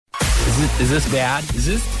Is this bad? Is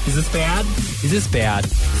this bad? Is this bad?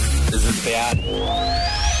 Is this bad?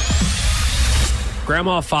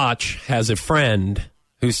 Grandma Foch has a friend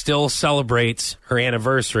who still celebrates her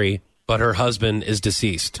anniversary, but her husband is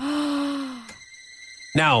deceased.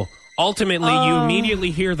 Now, ultimately, you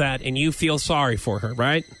immediately hear that and you feel sorry for her,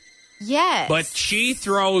 right? Yes. But she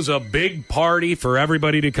throws a big party for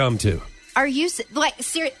everybody to come to. Are you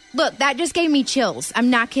serious? Look, that just gave me chills. I'm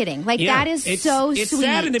not kidding. That is so it's sweet. It's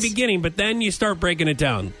sad in the beginning, but then you start breaking it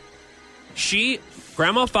down.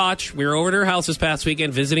 Grandma Foch, we were over at her house this past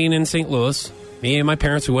weekend visiting in St. Louis. Me and my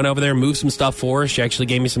parents, we went over there and moved some stuff for her. She actually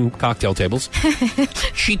gave me some cocktail tables.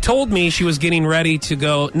 She told me she was getting ready to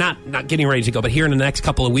go, not getting ready to go, but here in the next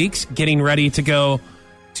couple of weeks, getting ready to go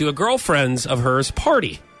to a girlfriend's of hers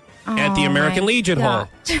party. At the American Legion Hall.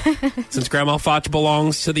 Since Grandma Foch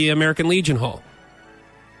belongs to the American Legion Hall.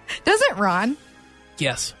 Doesn't Ron?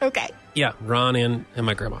 Yes. Okay. Yeah, Ron and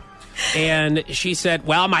my grandma. And she said,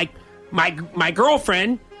 well, my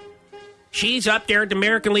girlfriend, she's up there at the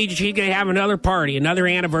American Legion. She's going to have another party, another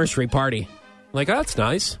anniversary party. I'm like, oh, that's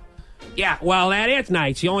nice. Yeah, well, that is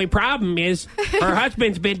nice. The only problem is her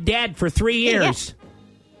husband's been dead for 3 years.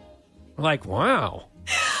 Yeah. I'm like, wow.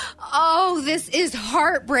 Oh, this is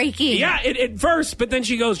heartbreaking. Yeah, at first, but then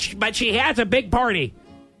she goes, but she has a big party.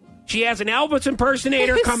 She has an Elvis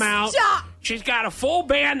impersonator come out. Stop. She's got a full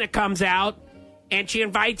band that comes out, and she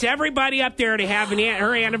invites everybody up there to have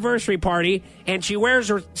her anniversary party, and she wears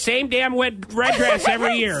her same damn red dress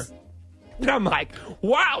every year. And I'm like,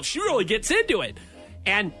 wow, she really gets into it.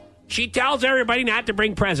 And she tells everybody not to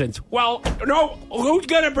bring presents. Well, no, who's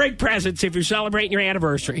going to bring presents if you're celebrating your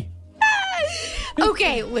anniversary?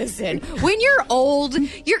 Okay, listen. When you're old,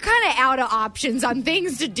 you're kind of out of options on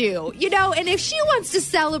things to do, And if she wants to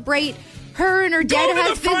celebrate her and her dead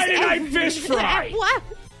husband's... Go to the Friday night fish fry. What?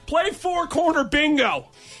 Play four-corner bingo.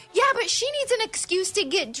 Yeah, but she needs an excuse to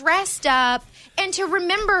get dressed up and to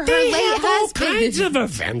remember her late husband. All kinds of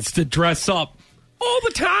events to dress up. All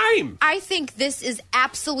the time. I think this is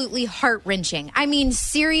absolutely heart-wrenching. I mean,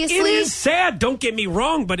 seriously. It is sad, don't get me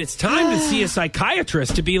wrong, but it's time to see a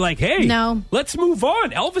psychiatrist to be like, hey, let's move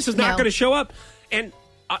on. Elvis is not going to show up. And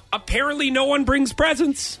apparently no one brings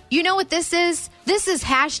presents. You know what this is? This is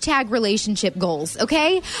hashtag relationship goals,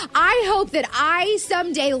 okay? I hope that I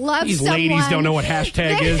someday love These someone. These ladies don't know what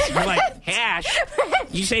hashtag is. They're like, hash?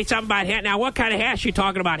 You say something about hash. Now, what kind of hash you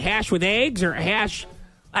talking about? Hash with eggs or hash...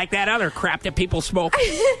 like that other crap that people smoke?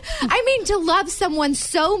 I mean, to love someone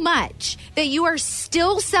so much that you are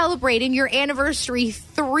still celebrating your anniversary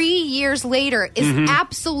 3 years later is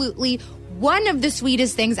absolutely one of the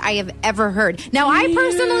sweetest things I have ever heard. Now, I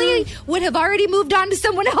personally would have already moved on to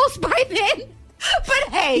someone else by then.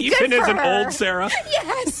 But hey, even good for as an her. old Sarah?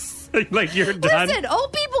 Yes. Like you're done? Listen,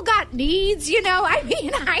 old people got needs, I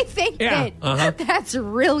mean, I think that that's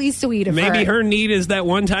really sweet of her. Maybe her need is that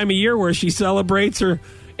one time a year where she celebrates her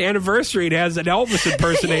anniversary and has an Elvis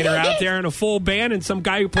impersonator out there and a full band and some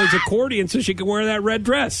guy who plays accordion so she can wear that red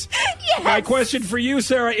dress. Yes. My question for you,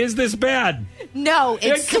 Sarah, is this bad? No,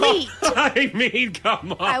 it's sweet. I mean,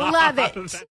 come on. I love it.